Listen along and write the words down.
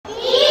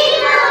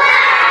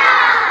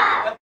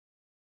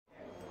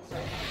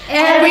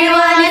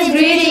Everyone is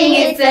greeting,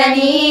 it's an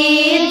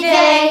Eid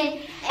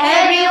day.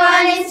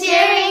 Everyone is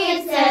cheering,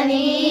 it's an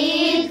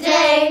Eid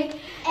day.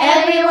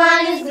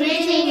 Everyone is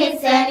greeting,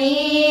 it's an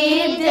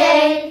Eid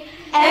day.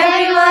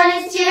 Everyone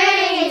is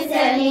cheering, it's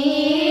an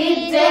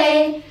Eid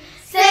day.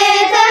 Say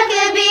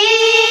takbir,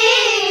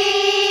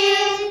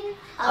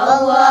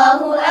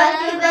 Allahu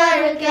Akbar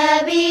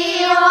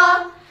kabira,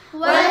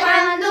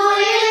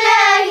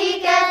 walhamdulillahi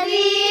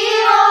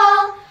kathira,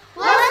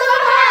 wa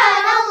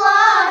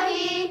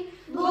subhanallahi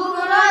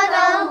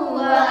bukratan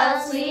wa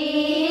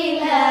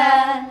asila.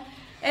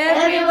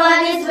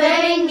 Everyone is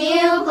wearing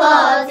new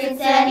clothes,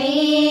 it's an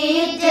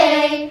Eid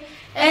day.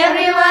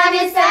 Everyone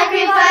is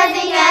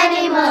sacrificing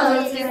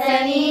animals, it's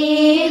an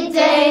Eid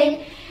day.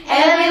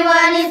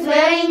 Everyone is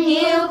wearing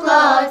new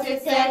clothes,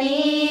 it's an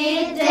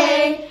Eid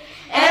day.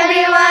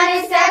 Everyone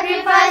is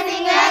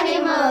sacrificing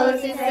animals,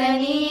 it's an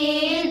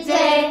Eid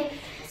day.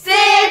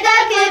 Say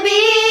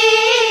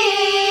takbir,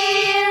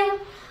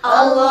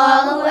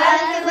 Allahu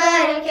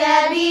Akbar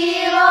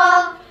kabira,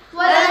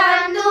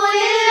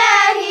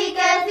 walhamdulillahi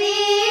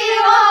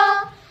kathira,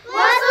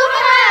 wa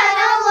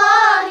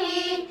subhanallahi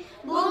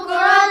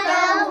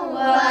bukratan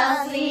wa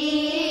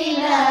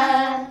asila.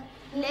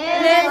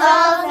 Let's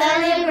all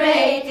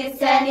celebrate,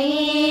 it's an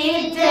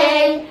Eid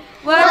day.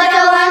 What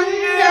a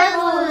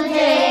wonderful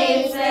day,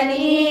 it's an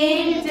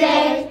Eid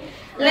day.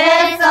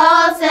 Let's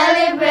all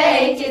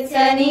celebrate, it's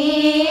an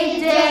Eid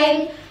day.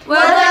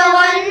 What a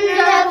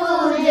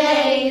wonderful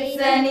day, it's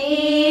an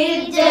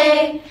Eid day.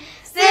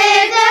 Say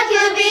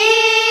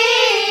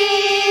takbir,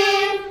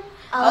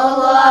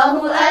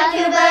 Allahu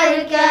Akbar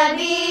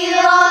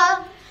kabira,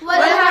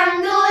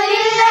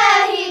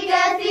 walhamdulillahi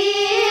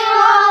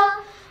kathira,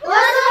 wa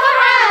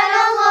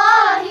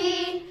subhanallahi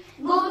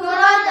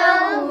bukratan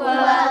wa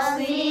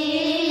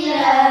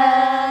asila.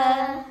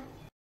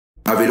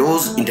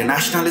 Averroes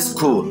International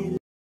School.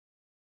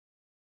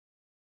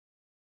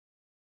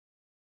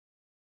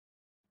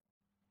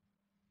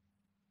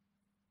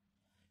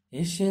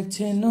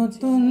 এসেছে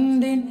নতুন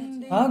দিন,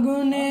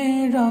 আগুনে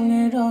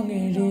রঙে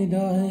রঙে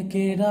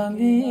হৃদয়কে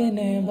রাঙিয়ে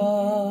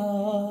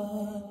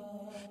নেবার।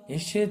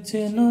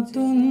 এসেছে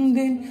নতুন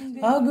দিন,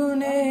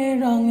 আগুনে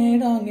রঙে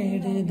রঙে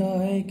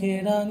হৃদয়কে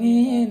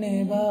রাঙিয়ে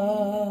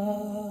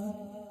নেবার।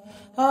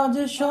 আজ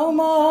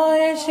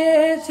সময়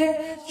এসেছে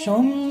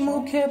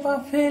সম্মুখে পা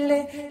ফেলে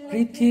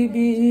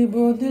পৃথিবী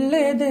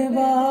বদলে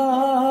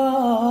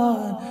দেবার,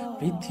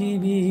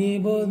 পৃথিবী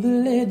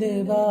বদলে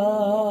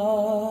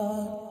দেবার।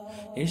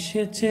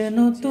 এসেছে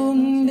নতুন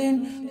দিন,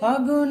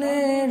 আগুনে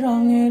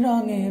রঙে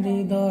রঙে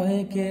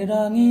হৃদয়কে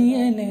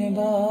রাঙিয়ে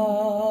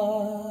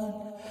নেবার।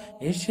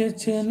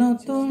 এসেছে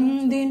নতুন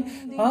দিন,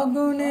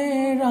 আগুনে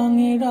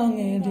রঙে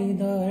রঙে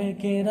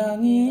হৃদয়কে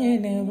রাঙিয়ে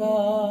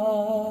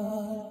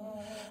নেবার।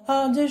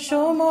 আজ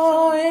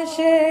সময়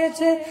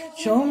এসেছে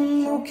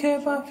সম্মুখে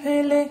পা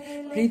ফেলে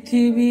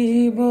পৃথিবী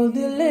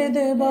বদলে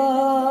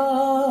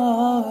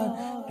দেবার,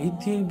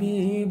 পৃথিবী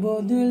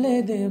বদলে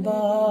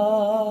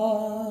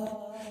দেবার।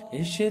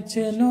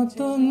 এসেছে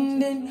নতুন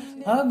দিন,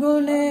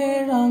 আগুনে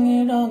রঙে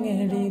রঙে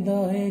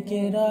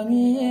হৃদয়কে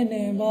রাঙিয়ে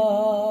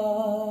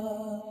নেবার।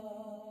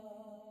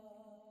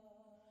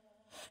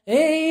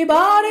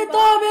 এইবার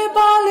তবে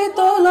পালে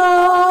তোলা,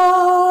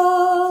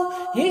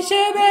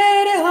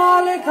 হিসেবের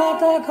হাল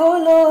খাতা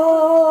খোলো।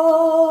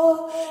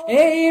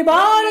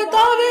 এইবার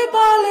তবে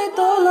পালে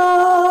তোলা,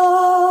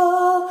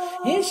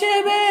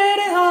 হিসেবের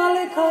হাল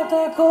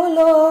খাতা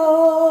খোলো।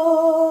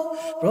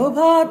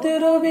 প্রভাত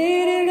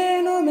রবির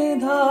রেণু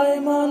মেধায়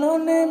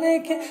মননে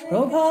মেখে,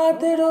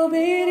 প্রভাত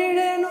রবির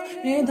রেণু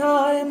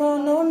মেধায়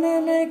মননে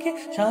মেখে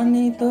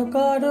শানিত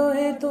করো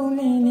হে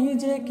তুমি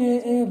নিজেকে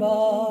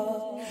এবার।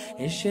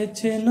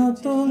 এসেছে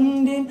নতুন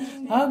দিন,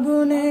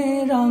 আগুনে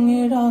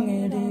রঙে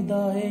রঙে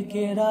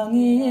হৃদয়কে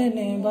রাঙিয়ে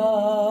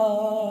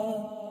নেবার।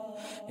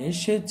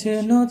 এসেছে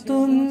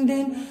নতুন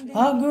দিন,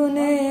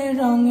 আগুনে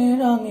রঙে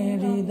রঙে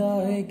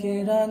হৃদয়কে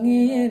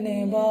রাঙিয়ে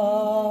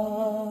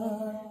নেবার।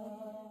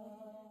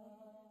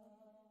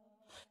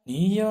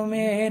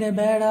 নিয়মের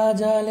বেড়া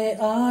জালে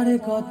আর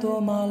কত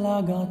মালা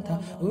গাঁথা,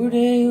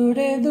 উড়ে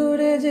উড়ে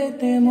দূরে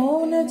যেতে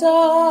মন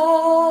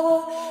চায়,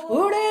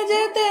 উড়ে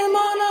যেতে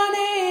মানা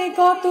নেই,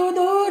 কত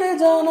দূর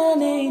জানা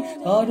নেই,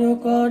 করো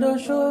করো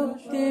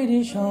শক্তির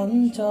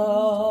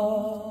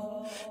সঞ্চয়।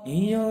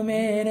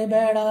 নিয়মের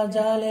বেড়া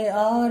জালে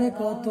আর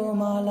কত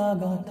মালা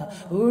গাঁথা,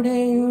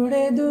 উড়ে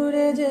উড়ে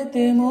দূরে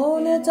যেতে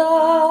মন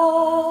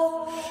চায়,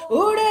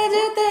 উড়ে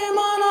যেতে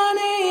মানা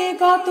নেই,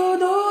 কত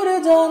দূর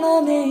জানা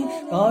নেই,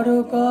 করো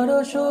করো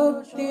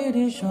শক্তির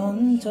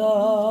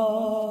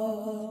সঞ্চয়।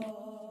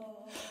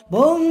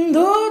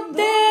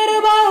 বন্ধুত্বের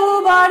বাহু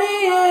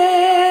বাড়িয়ে,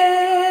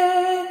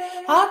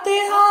 হাতে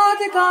হাত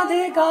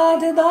কাঁধে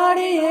কাঁধ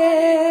দাঁড়িয়ে,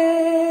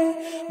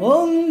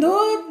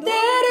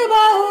 বন্ধুত্বের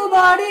বাহু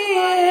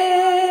বাড়িয়ে,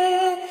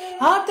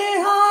 হাতে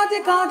হাত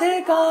কাঁধে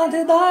কাঁধ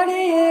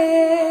দাঁড়িয়ে,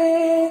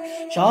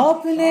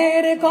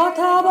 স্বপ্নের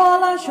কথা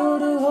বলা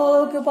শুরু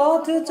হোক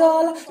পথ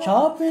চলা,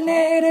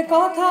 স্বপ্নের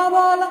কথা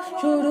বলা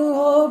শুরু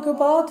হোক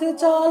পথ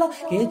চলা।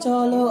 কে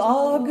চলো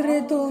অগ্রে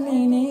তুমি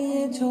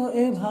নিয়েছো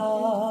এ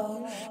ভার,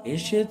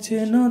 এসেছে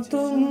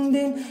নতুন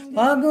দিন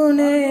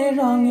ফাগুনে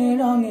রঙে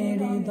রঙে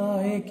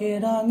হৃদয়কে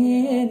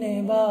রাঙিয়ে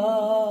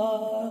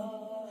নেবার।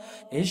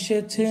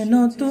 এসেছে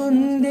নতুন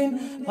দিন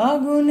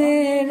ফাগুনে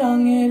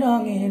রঙে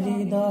রঙে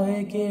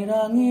হৃদয়কে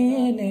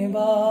রাঙিয়ে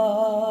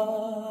নেবার।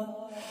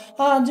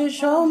 আজ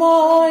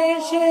সময়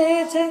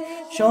এসেছে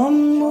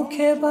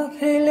সম্মুখে পা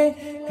ফেলে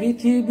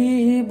পৃথিবী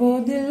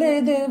বদলে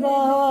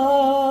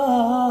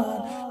দেবার,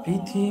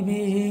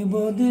 পৃথিবী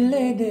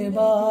বদলে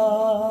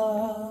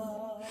দেবার।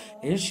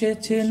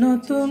 এসেছে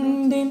নতুন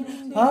দিন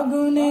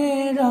ফাগুনে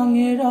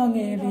রঙে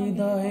রঙে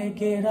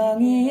হৃদয়কে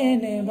রাঙিয়ে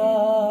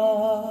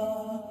নেবার।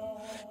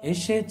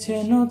 এসেছে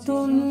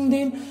নতুন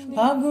দিন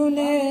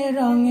ফাগুনে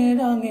রঙে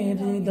রঙে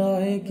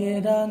হৃদয়কে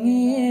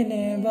রাঙিয়ে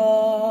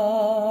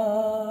নেবার।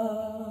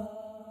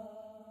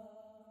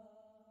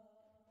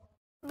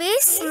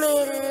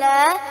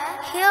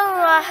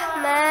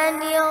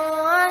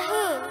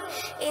 Bismillahirrahmanirrahim.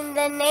 In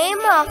the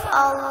name of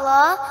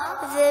Allah,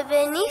 the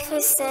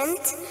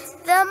Beneficent,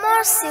 the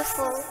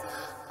Merciful.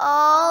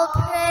 All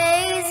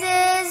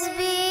praises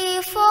be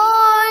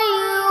for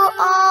you,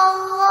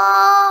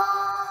 Allah,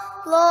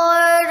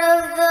 Lord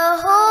of the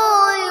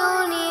whole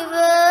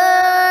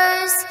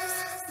universe,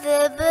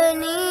 the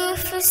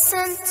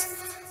Beneficent,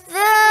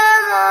 the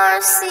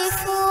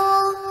Merciful,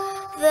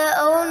 the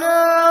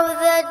owner of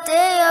the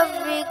day of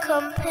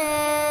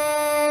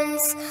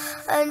recompense.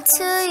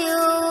 Unto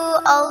you,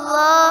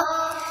 Allah,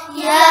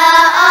 Ya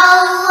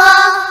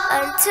Allah,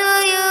 unto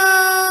you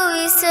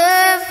we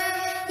serve,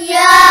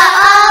 Ya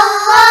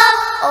Allah,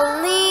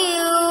 only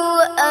you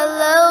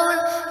alone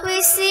we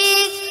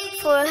seek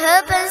for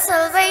help and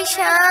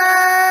salvation.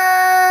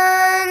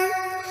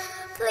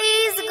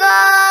 Please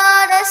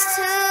guide us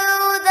to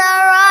the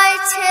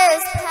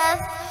righteous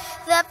path,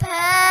 the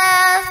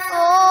path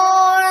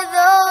for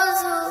those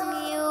whom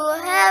you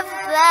have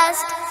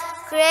blessed,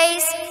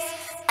 grace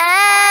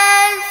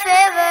and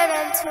favored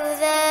unto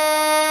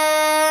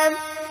them,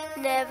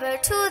 never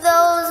to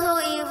those who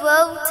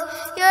evoked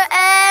your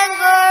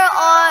anger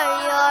or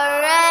your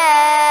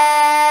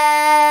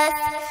wrath,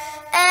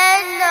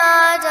 and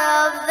not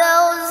of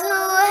those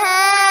who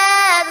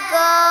had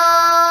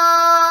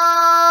gone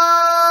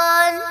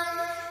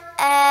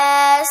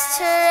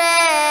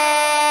astray.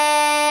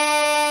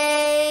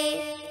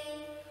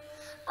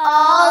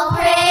 All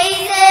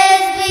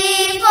praises be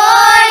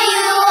for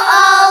you,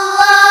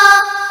 Allah,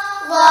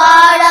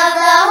 Lord of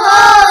the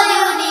whole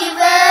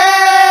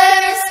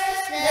universe,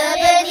 the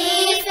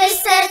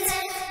Beneficent,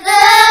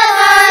 the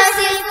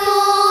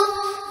Merciful,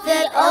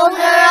 the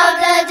owner of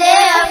the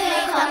day of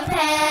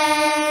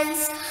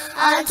recompense.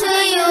 Unto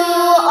you,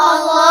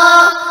 Allah,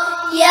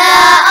 Ya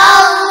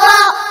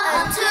Allah,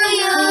 unto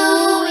you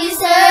we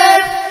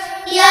serve,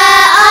 Ya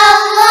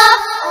Allah,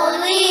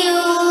 only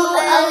you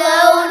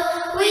alone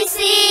we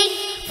seek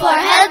for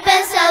help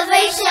and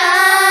salvation.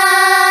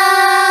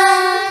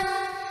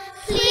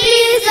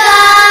 Please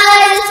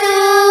guide us to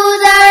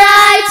the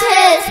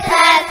righteous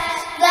path,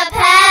 the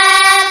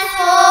path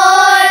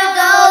for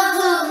those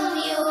whom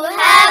you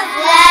have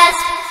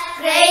blessed,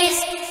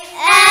 grace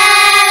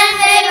and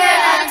favor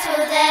unto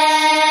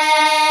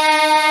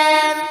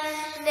them,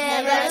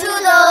 never to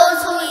those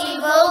who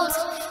evoked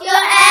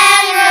your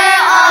anger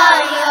or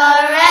your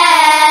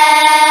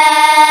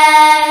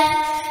wrath,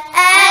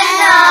 and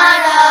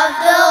not of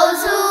those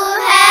who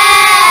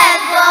had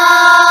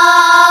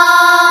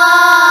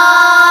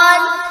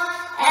gone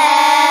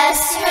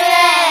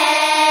astray.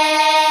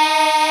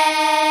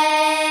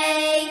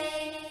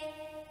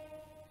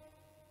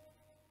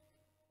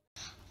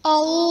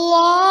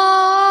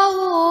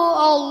 Allahu,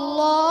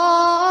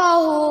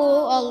 Allahu,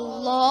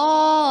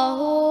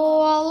 Allahu,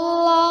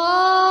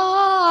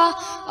 Allah,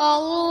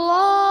 Allahu,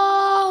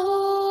 Allahu,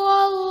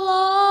 Allahu, Allah,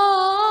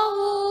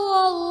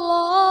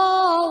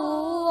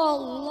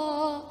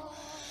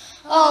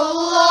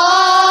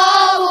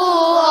 Allahu,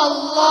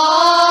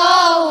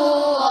 Allahu,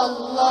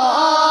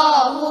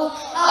 Allahu,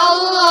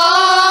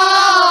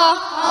 Allah,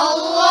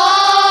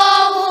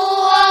 Allahu,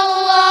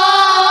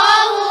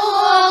 Allahu,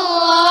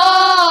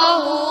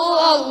 Allahu,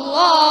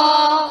 Allah.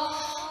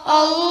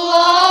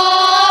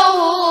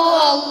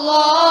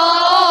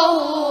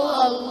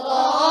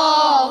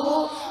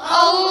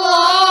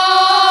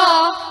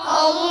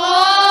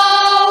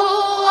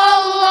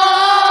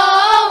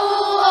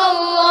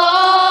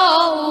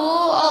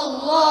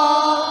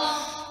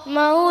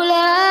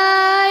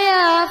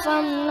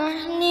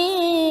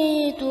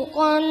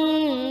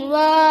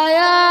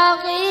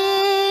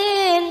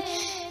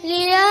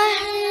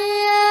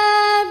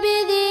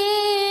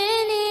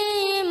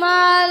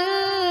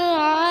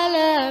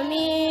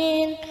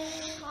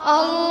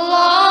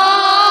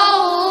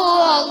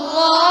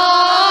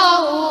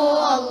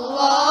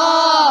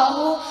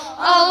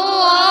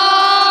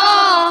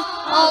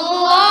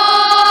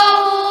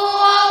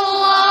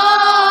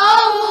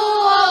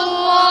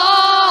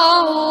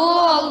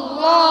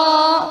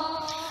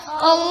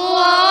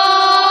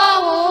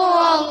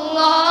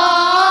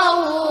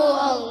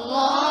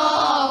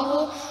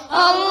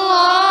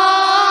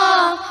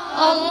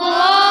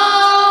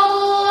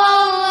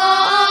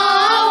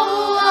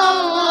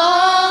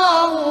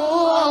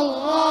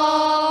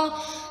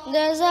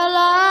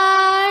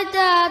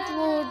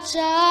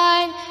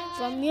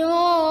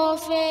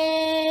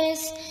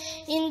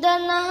 the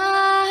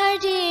night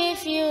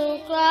if you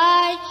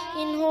cry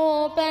in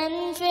hope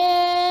and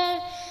fear,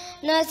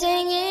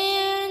 nothing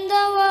in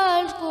the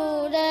world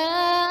could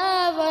ever